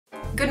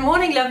Good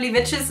morning, lovely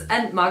witches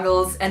and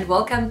muggles, and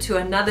welcome to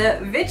another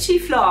witchy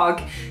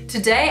vlog.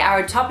 Today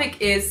our topic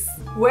is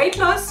weight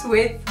loss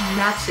with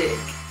magic.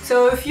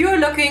 So if you're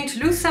looking to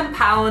lose some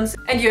pounds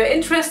and you're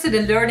interested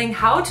in learning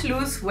how to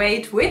lose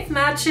weight with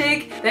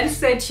magic, then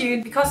stay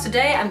tuned, because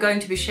today I'm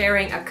going to be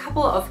sharing a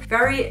couple of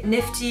very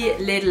nifty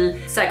little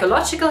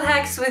psychological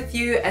hacks with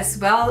you, as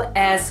well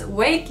as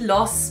weight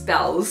loss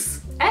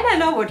spells. And I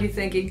know what you're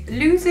thinking,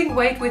 losing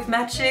weight with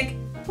magic?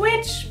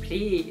 Which,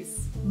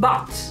 please.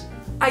 But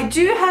I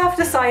do have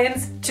the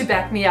science to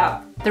back me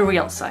up. The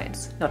real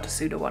science, not the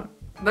pseudo one.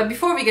 But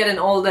before we get in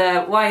all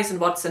the whys and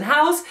whats and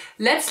hows,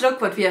 let's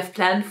look what we have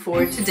planned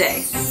for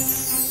today.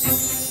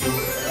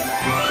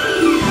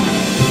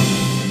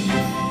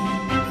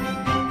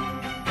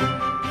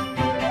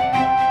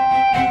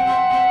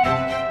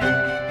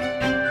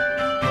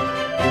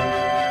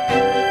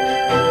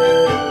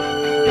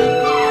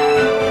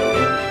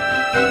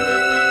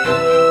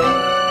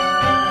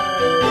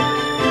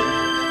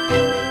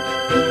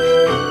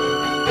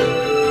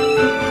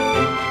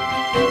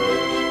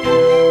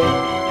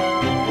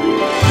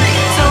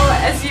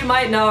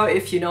 Know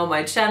if you know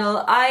my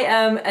channel, I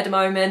am at the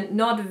moment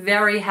not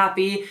very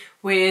happy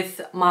with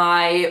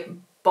my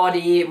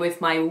body, with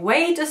my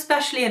weight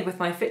especially, and with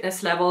my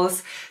fitness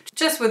levels.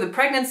 Just with the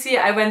pregnancy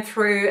I went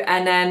through,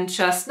 and then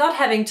just not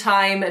having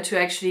time to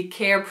actually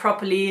care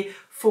properly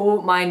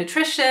for my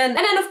nutrition. And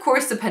then of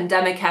course the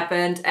pandemic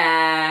happened,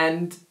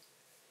 and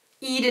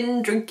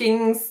eating,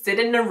 drinking,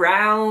 sitting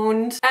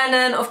around. And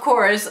then of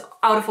course,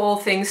 out of all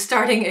things,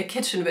 starting a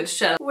kitchen witch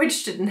channel,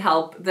 which didn't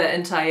help the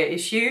entire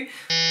issue.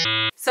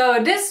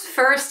 So this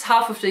first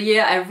half of the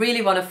year, I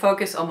really want to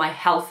focus on my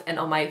health and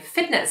on my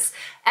fitness.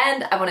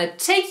 And I want to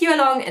take you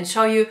along and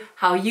show you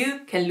how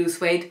you can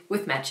lose weight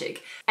with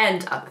magic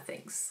and other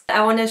things.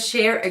 I want to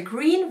share a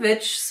green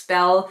witch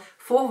spell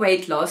for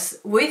weight loss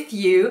with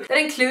you that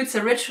includes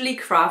a ritually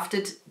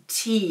crafted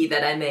tea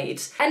that I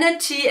made. And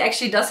that tea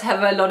actually does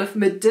have a lot of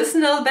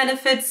medicinal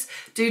benefits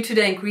due to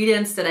the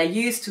ingredients that I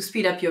use to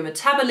speed up your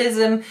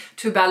metabolism,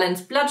 to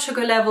balance blood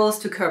sugar levels,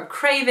 to curb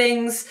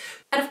cravings.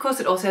 And of course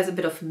it also has a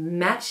bit of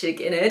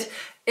magic in it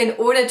in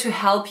order to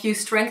help you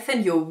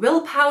strengthen your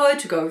willpower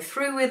to go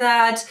through with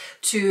that,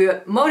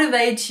 to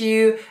motivate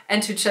you,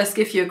 and to just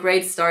give you a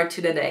great start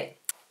to the day.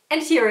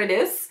 And here it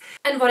is.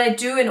 And what I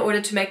do in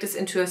order to make this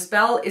into a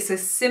spell is a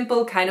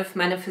simple kind of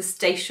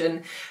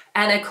manifestation.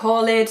 And I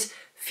call it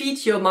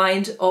feed your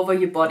mind over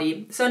your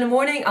body. So in the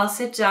morning I'll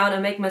sit down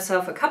and make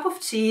myself a cup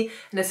of tea,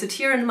 and I sit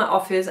here in my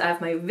office. I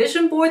have my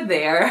vision board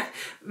there,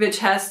 which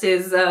has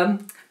this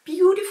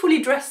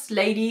beautifully dressed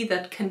lady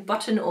that can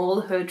button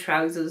all her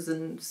trousers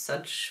and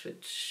such,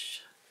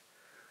 which...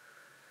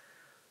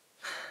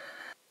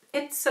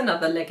 It's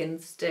another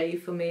leggings day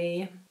for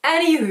me.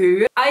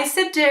 Anywho, I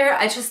sit there,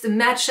 I just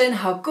imagine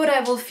how good I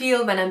will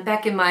feel when I'm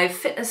back in my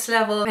fitness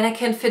level, when I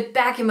can fit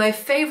back in my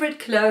favorite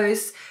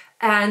clothes,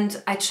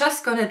 and I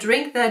just gonna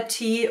drink that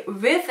tea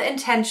with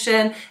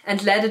intention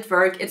and let it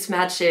work its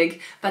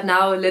magic. But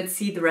now let's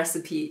see the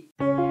recipe.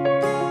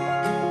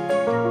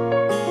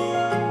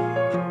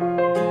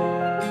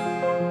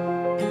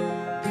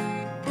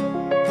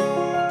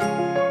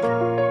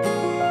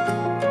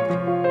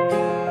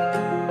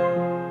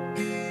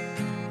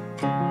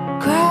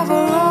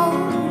 Gravel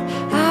road,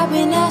 I've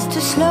been asked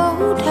to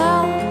slow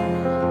down.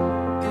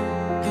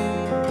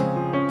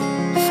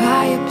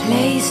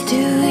 Fireplace, do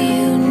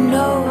you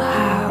know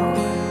how?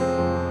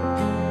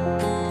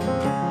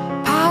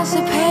 Piles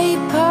of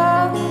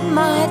paper,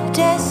 my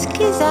desk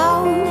is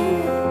out.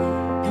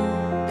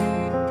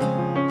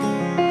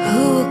 Who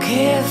will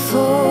care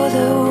for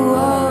the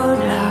world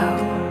now?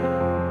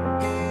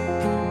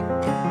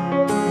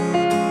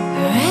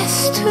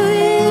 Rest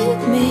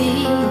with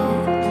me,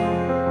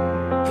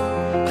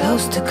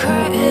 close to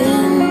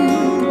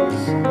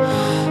curtains,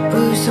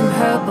 brew some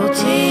herbal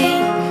tea.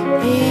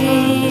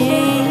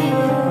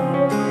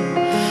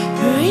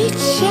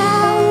 Reach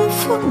out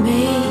for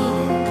me,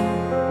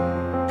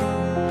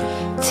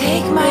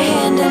 take my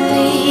hand and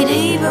lead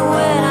even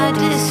when I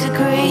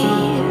disagree.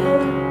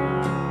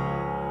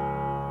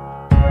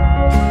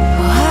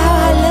 Oh, how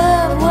I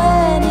love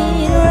when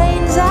it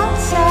rains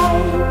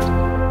outside,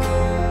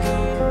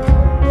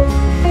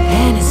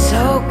 and it's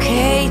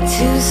okay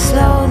to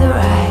slow the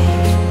ride.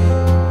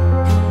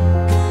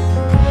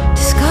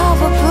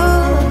 Discover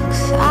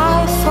books I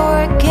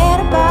forget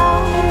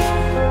about,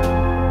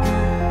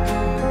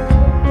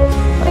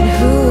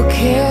 who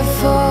care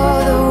for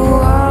the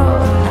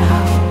world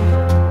now?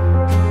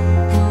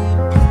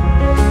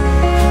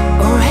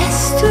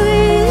 Rest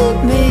with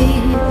me,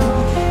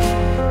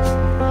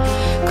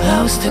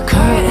 close the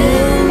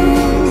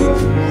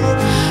curtains,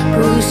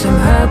 brew some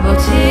herbal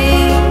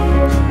tea.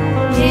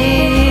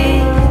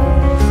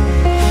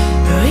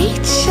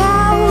 Reach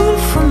out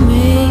for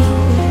me,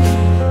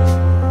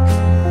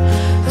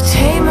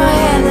 take my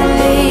hand and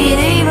lead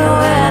even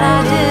when I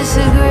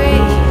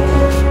disagree.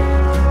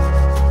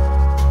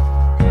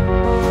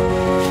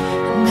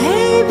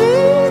 Maybe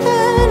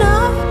then I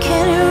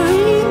can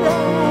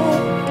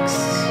relax.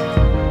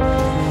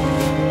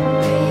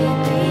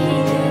 Maybe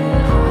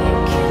then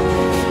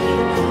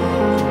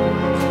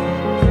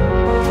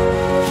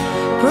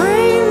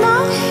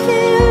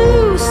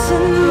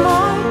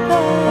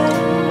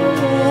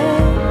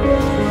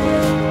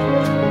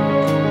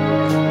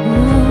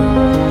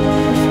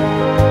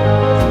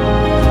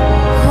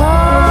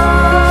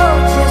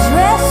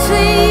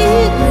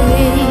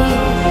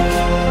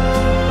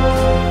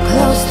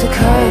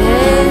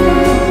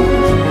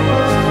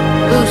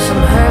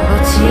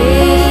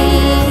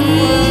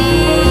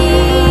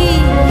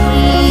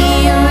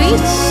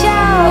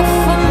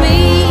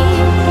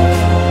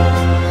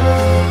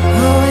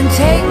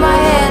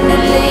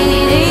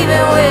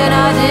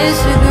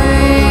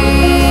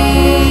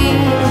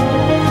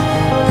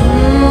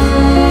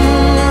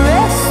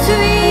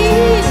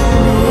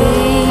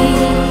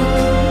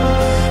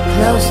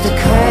the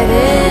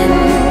curtain,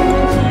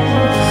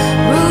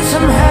 brew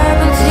some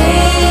herbal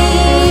tea,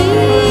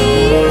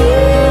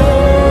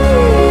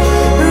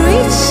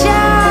 reach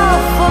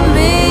out for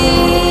me,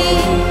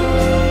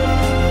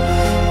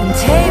 and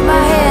take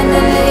my hand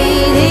and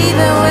lead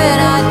even when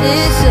I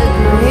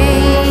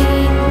disagree.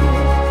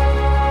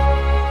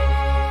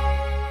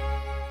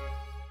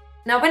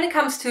 Now, when it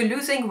comes to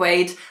losing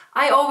weight,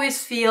 I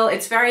always feel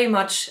it's very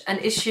much an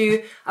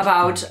issue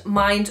about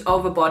mind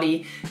over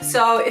body.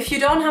 So if you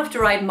don't have the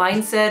right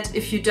mindset,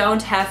 if you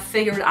don't have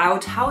figured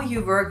out how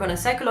you work on a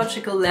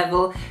psychological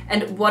level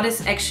and what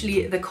is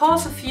actually the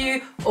cause of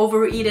you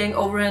overeating,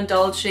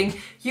 overindulging,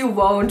 you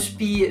won't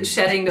be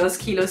shedding those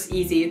kilos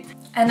easy.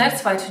 And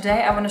that's why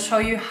today I want to show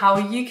you how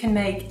you can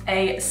make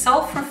a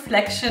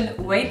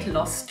self-reflection weight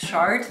loss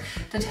chart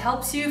that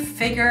helps you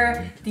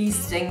figure these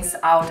things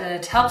out, and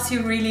it helps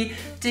you really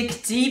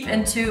dig deep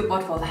into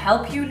what will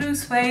help you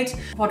lose weight,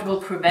 what will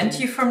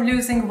prevent you from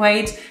losing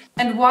weight,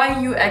 and why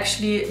you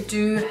actually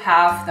do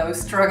have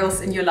those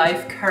struggles in your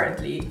life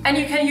currently. And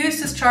you can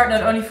use this chart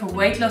not only for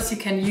weight loss, you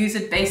can use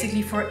it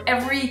basically for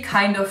every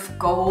kind of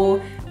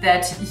goal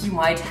that you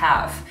might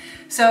have.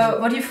 So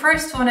what you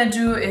first want to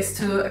do is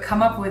to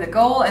come up with a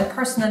goal, and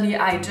personally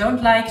I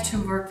don't like to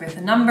work with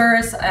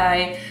numbers.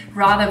 I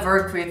rather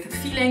work with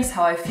feelings,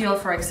 how I feel.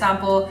 For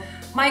example,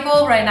 my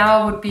goal right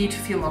now would be to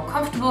feel more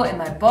comfortable in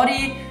my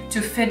body, to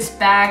fit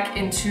back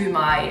into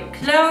my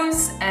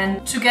clothes,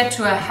 and to get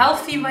to a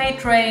healthy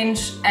weight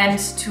range, and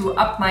to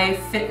up my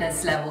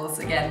fitness levels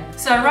again.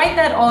 So I write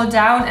that all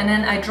down and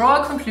then I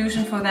draw a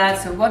conclusion for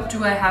that. So what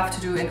do I have to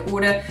do in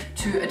order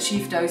to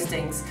achieve those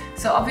things?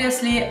 So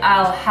obviously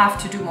I'll have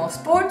to do more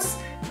sports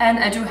and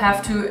I do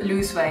have to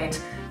lose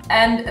weight.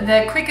 And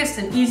the quickest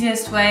and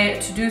easiest way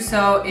to do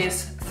so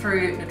is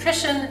through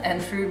nutrition and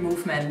through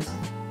movement.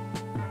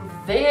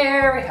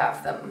 There we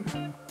have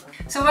them.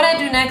 So what I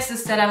do next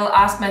is that I will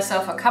ask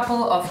myself a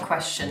couple of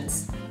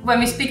questions. When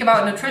we speak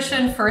about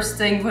nutrition, first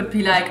thing would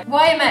be like,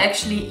 why am I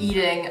actually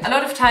eating? A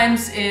lot of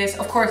times is,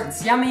 of course,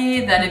 it's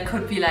yummy, then it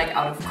could be like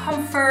out of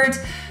comfort.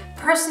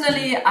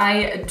 Personally,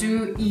 I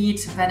do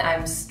eat when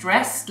I'm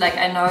stressed. Like,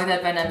 I know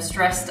that when I'm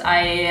stressed,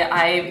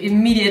 I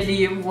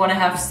immediately want to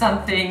have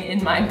something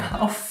in my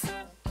mouth.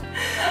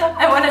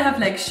 I want to have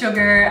like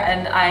sugar,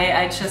 and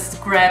I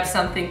just grab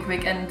something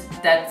quick, and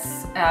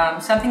that's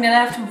something that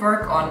I have to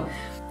work on.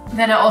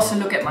 Then I also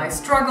look at my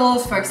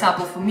struggles. For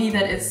example, for me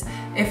that is,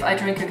 if I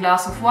drink a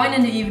glass of wine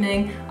in the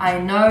evening, I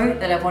know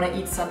that I want to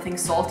eat something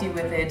salty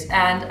with it,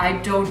 and I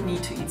don't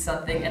need to eat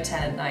something at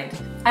 10 at night.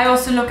 I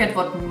also look at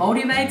what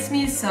motivates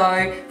me,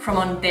 so from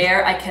on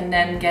there I can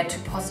then get to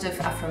positive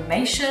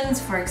affirmations.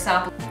 For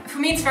example, for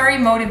me it's very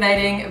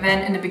motivating when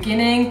in the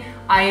beginning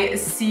I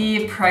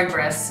see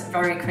progress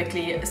very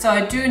quickly. So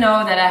I do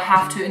know that I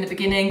have to, in the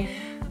beginning,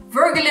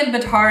 work a little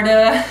bit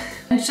harder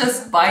and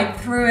just bite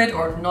through it,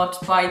 or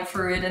not bite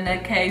through it in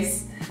that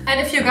case. And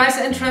if you guys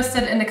are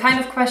interested in the kind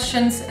of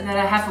questions that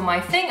I have on my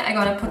thing, I'm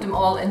gonna put them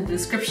all in the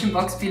description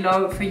box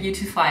below for you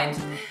to find.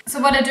 So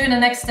what I do in the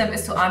next step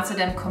is to answer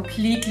them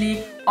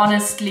completely,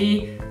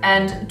 honestly,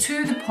 and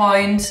to the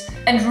point,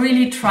 and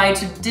really try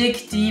to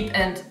dig deep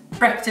and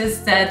practice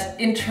that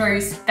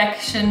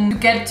introspection to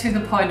get to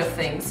the point of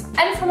things.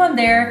 And from on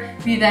there,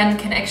 we then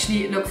can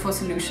actually look for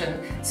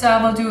solution. So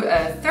I will do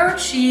a third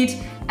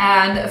sheet,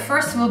 and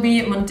first will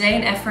be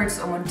mundane efforts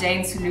or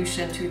mundane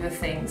solution to the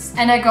things.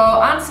 And I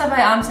go answer by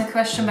answer,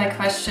 question by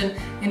question,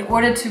 in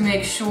order to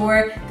make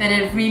sure that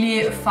I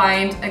really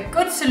find a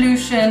good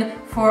solution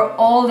for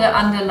all the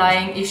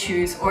underlying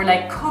issues, or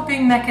like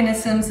coping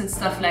mechanisms and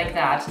stuff like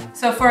that.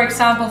 So for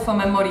example, for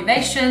my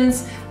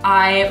motivations,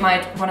 I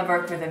might want to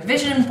work with a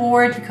vision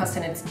board, because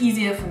then it's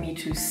easier for me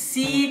to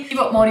see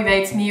what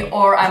motivates me.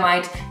 Or I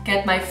might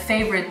get my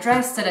favorite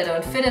dress that I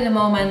don't fit at the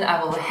moment,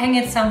 I will hang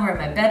it somewhere in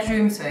my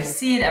bedroom so I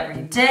see it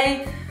every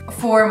day.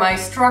 For my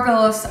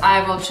struggles,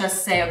 I will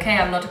just say, okay,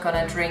 I'm not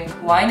gonna drink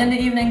wine in the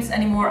evenings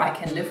anymore, I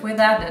can live with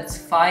that, that's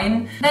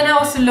fine. Then I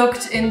also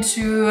looked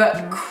into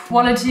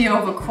quality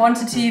over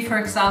quantity. For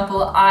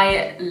example,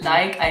 I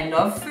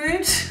love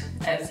food,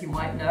 as you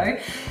might know.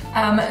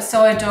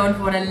 So I don't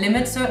want to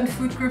limit certain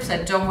food groups, I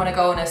don't want to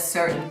go on a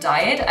certain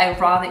diet. I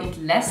rather eat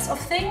less of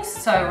things,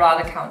 so I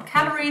rather count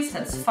calories,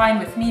 that's fine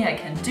with me, I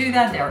can do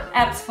that, there are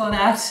apps for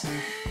that.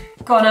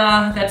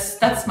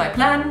 That's my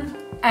plan.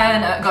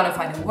 And I'm gonna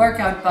find a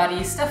workout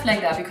buddy, stuff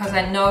like that, because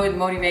I know it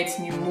motivates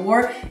me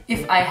more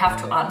if I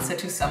have to answer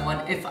to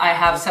someone, if I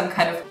have some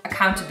kind of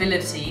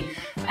accountability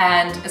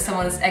and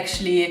someone is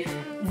actually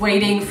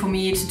waiting for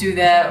me to do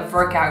the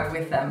workout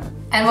with them.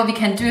 And what we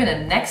can do in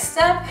the next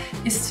step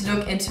is to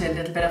look into a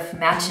little bit of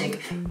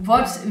magic,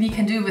 what we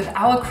can do with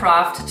our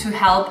craft to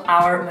help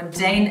our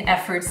mundane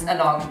efforts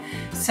along.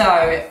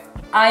 So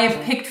I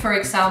picked, for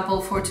example,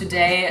 for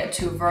today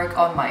to work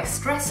on my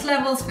stress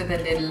levels with a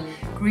little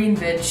green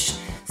witch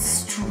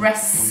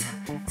stress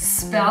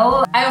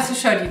spell. I also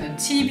showed you the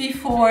tea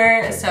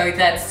before, so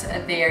that's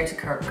there to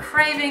curb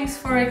cravings,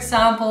 for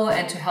example,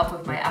 and to help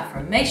with my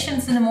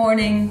affirmations in the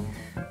morning.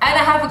 And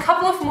I have a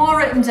couple of more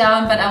written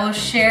down, but I will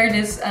share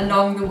this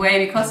along the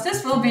way because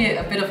this will be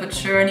a bit of a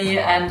journey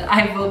and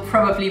I will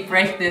probably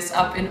break this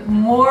up in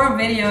more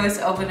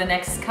videos over the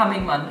next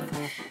coming month.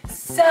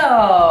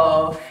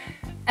 So,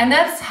 and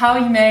that's how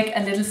you make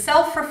a little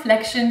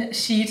self-reflection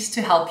sheet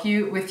to help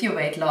you with your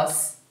weight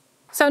loss.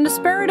 So in the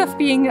spirit of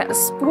being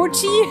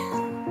sporty,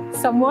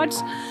 somewhat,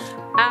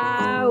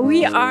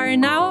 we are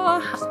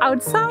now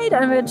outside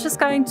and we're just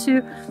going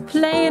to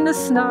play in the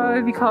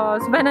snow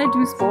because when I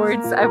do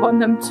sports, I want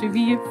them to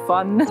be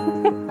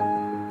fun.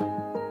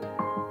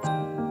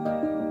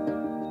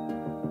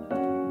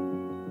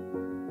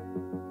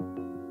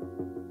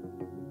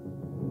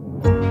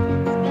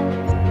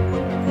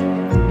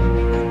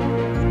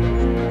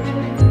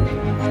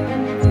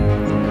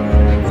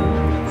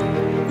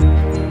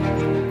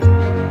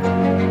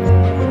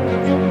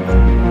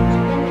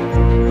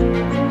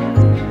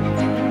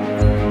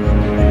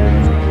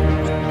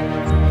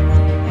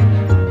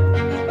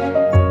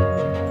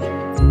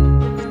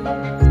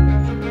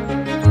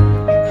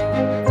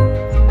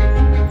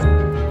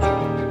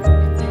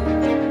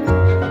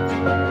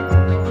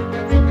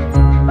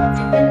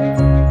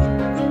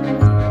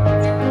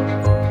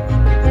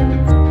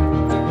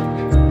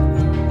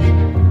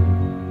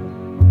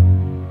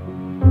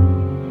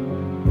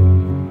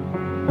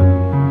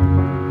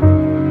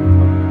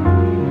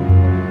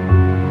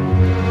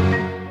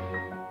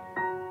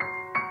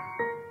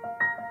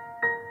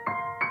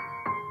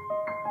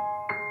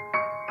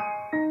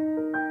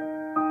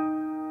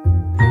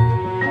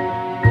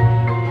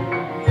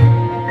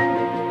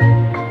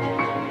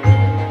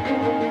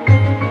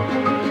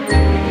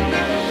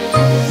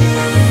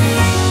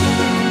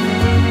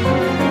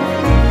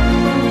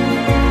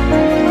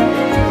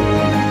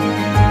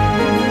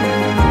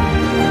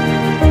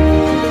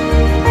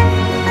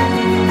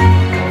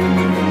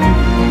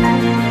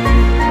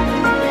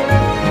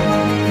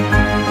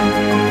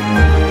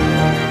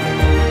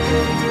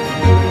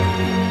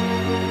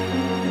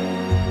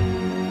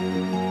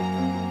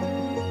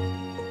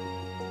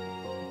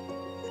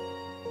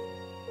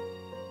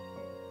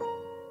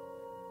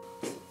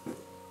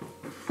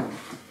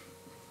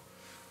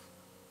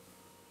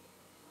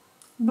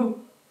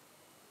 Boom.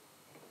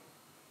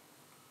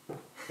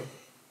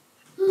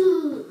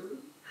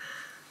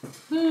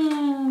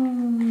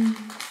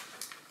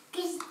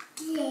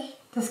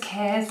 Das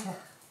Käse.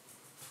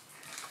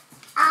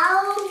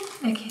 Au.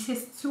 Der Käse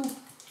ist zu.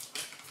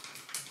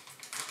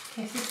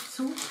 Käse ist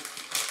zu.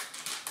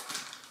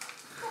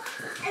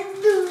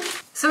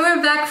 So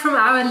we're back from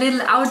our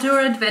little outdoor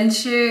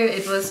adventure.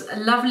 It was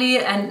lovely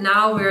and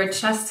now we're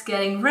just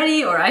getting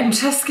ready, or I'm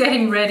just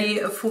getting ready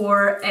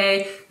for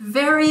a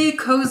very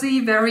cozy,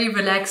 very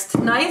relaxed,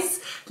 nice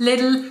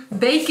little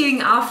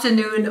baking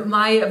afternoon.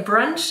 My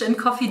brunch and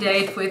coffee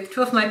date with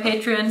two of my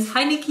patrons.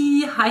 Hi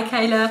Nikki, hi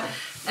Kayla.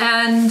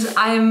 And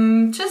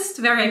I'm just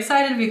very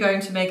excited. We're going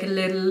to make a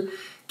little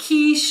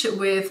quiche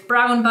with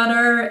brown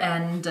butter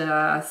and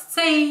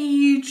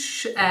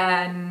sage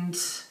and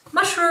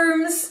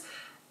mushrooms.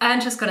 And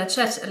just gonna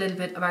chat a little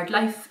bit about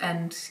life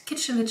and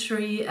kitchen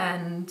literary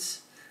and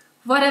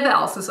whatever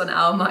else is on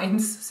our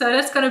minds. So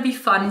that's gonna be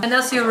fun. And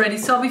as you already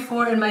saw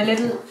before in my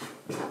little...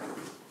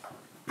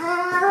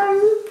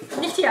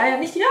 Nicht die Eier,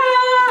 nicht die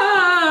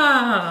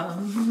Eier!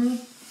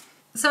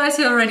 So as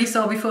you already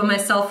saw before my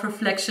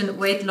self-reflection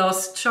weight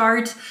loss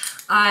chart,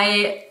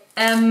 I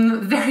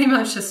am very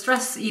much a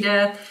stress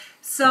eater.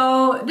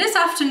 So this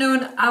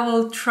afternoon I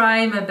will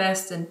try my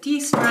best and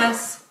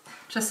de-stress.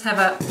 Just have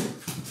a...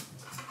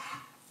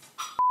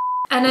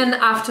 And then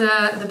after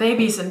the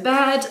baby's in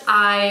bed,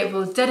 I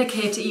will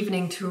dedicate the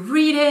evening to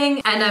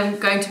reading, and I'm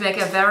going to make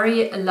a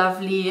very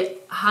lovely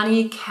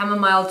honey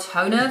chamomile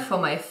toner for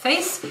my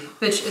face,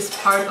 which is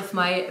part of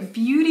my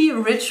beauty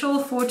ritual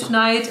for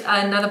tonight.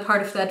 Another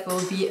part of that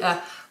will be a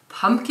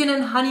pumpkin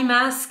and honey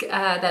mask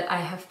that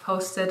I have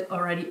posted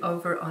already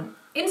over on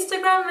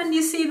Instagram when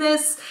you see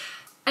this.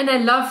 And I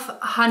love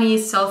honey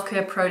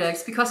self-care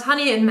products because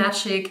honey in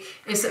magic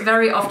is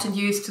very often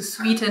used to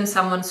sweeten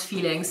someone's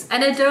feelings.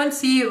 And I don't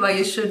see why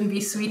you shouldn't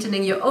be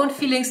sweetening your own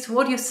feelings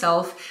toward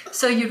yourself.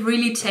 So you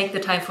really take the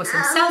time for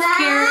some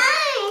self-care.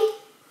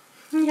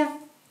 Yeah.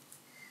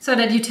 So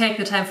that you take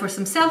the time for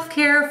some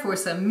self-care, for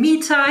some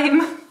me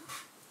time.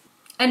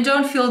 And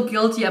don't feel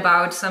guilty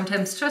about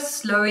sometimes just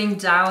slowing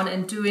down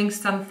and doing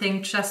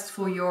something just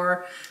for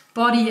your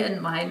body and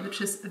mind,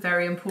 which is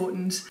very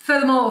important.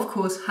 Furthermore, of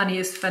course, honey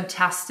is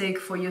fantastic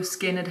for your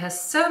skin. It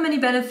has so many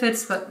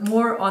benefits, but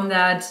more on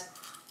that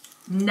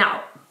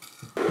now.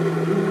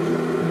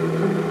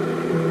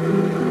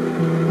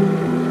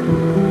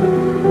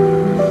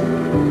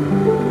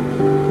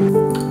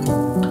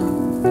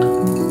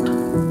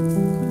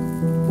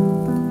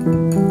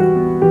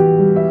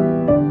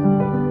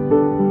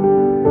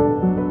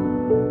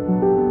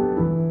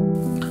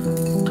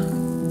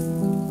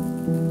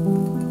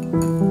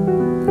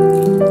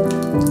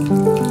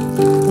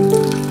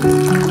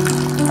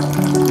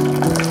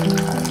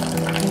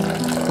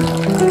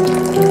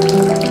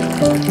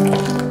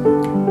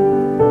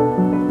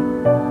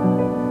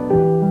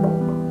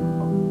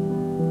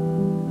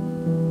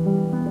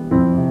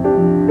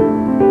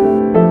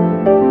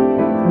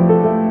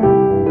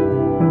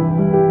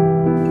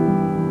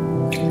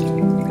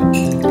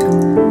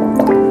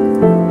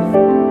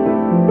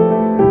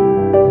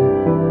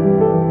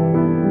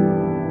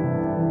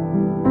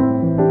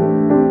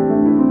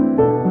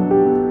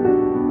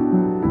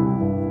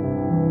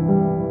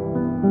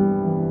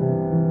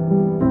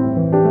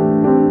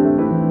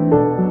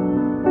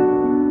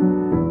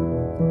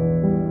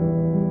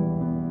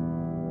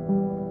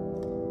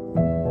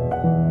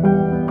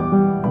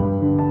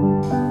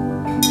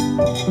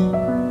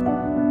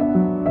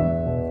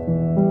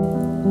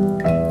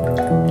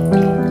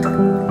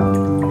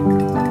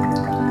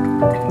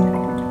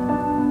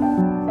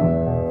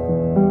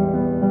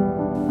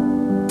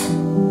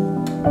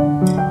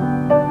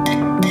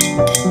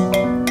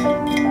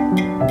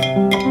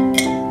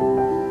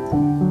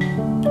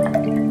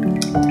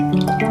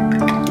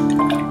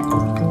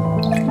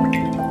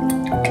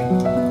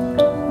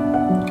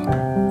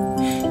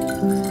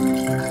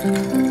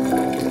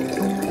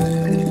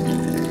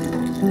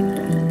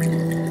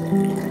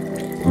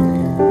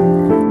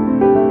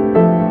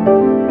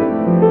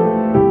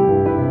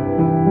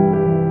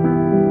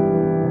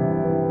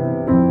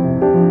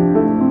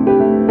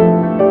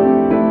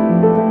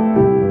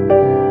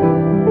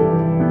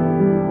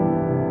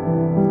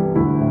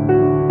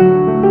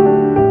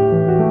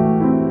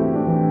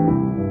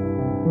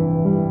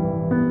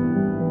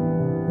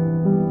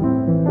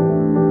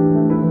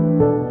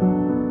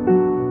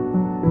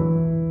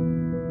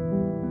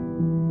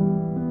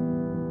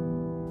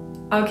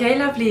 Okay,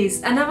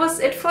 lovelies, and that was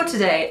it for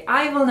today.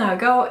 I will now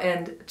go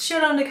and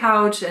chill on the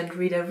couch and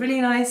read a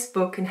really nice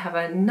book and have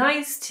a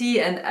nice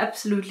tea and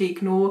absolutely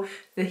ignore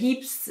the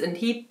heaps and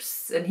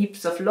heaps and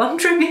heaps of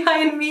laundry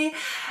behind me.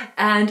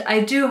 And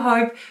I do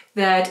hope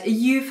that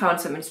you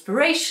found some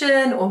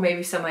inspiration or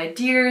maybe some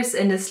ideas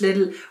in this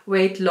little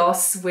weight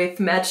loss with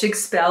magic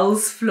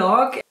spells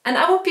vlog. And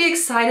I would be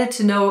excited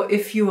to know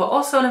if you are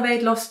also on a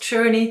weight loss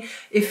journey,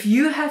 if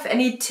you have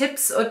any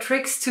tips or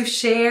tricks to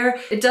share.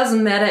 It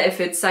doesn't matter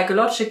if it's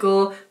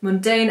psychological,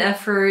 mundane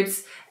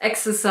efforts,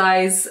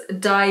 exercise,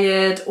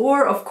 diet,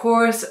 or of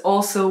course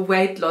also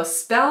weight loss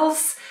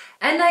spells.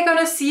 And I'm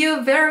gonna see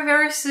you very,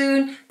 very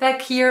soon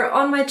back here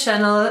on my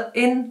channel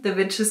in the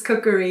Witch's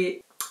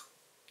Cookery.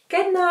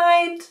 Good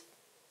night!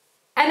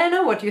 And I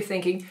know what you're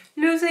thinking.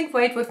 Losing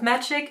weight with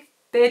magic?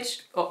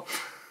 Bitch. Oh.